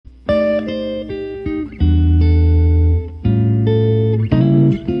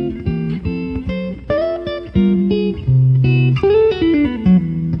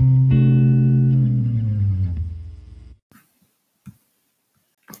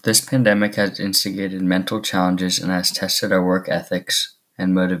This pandemic has instigated mental challenges and has tested our work ethics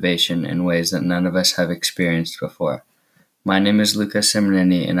and motivation in ways that none of us have experienced before. My name is Luca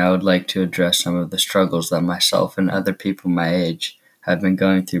Simonini, and I would like to address some of the struggles that myself and other people my age have been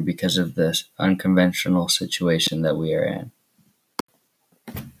going through because of this unconventional situation that we are in.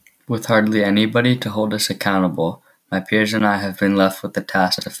 With hardly anybody to hold us accountable, my peers and I have been left with the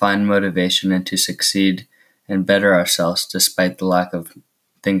task to find motivation and to succeed and better ourselves despite the lack of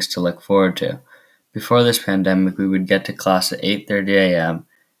things to look forward to. Before this pandemic, we would get to class at 8:30 a.m.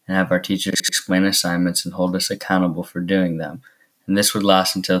 and have our teachers explain assignments and hold us accountable for doing them. And this would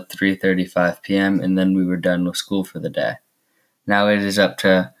last until 3:35 p.m. and then we were done with school for the day. Now it is up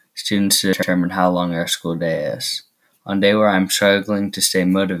to students to determine how long our school day is. On day where I'm struggling to stay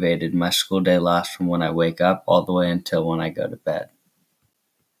motivated, my school day lasts from when I wake up all the way until when I go to bed.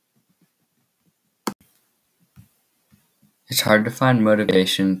 It's hard to find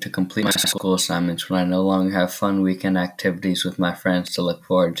motivation to complete my school assignments when I no longer have fun weekend activities with my friends to look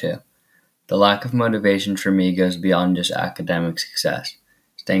forward to. The lack of motivation for me goes beyond just academic success.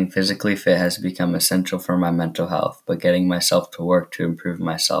 Staying physically fit has become essential for my mental health, but getting myself to work to improve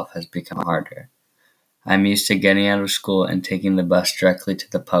myself has become harder. I'm used to getting out of school and taking the bus directly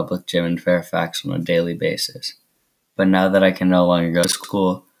to the public gym in Fairfax on a daily basis. But now that I can no longer go to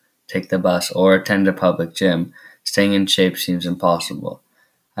school, take the bus, or attend a public gym, staying in shape seems impossible.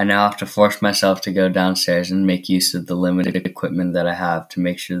 I now have to force myself to go downstairs and make use of the limited equipment that I have to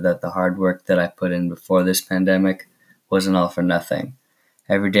make sure that the hard work that I put in before this pandemic wasn't all for nothing.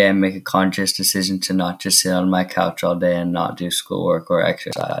 Every day I make a conscious decision to not just sit on my couch all day and not do schoolwork or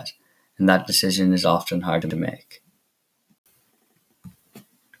exercise, and that decision is often hard to make.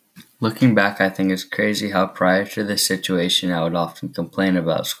 Looking back, I think it's crazy how prior to this situation I would often complain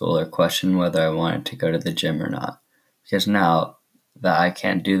about school or question whether I wanted to go to the gym or not. Because now that I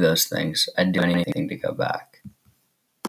can't do those things, I'd do anything to go back.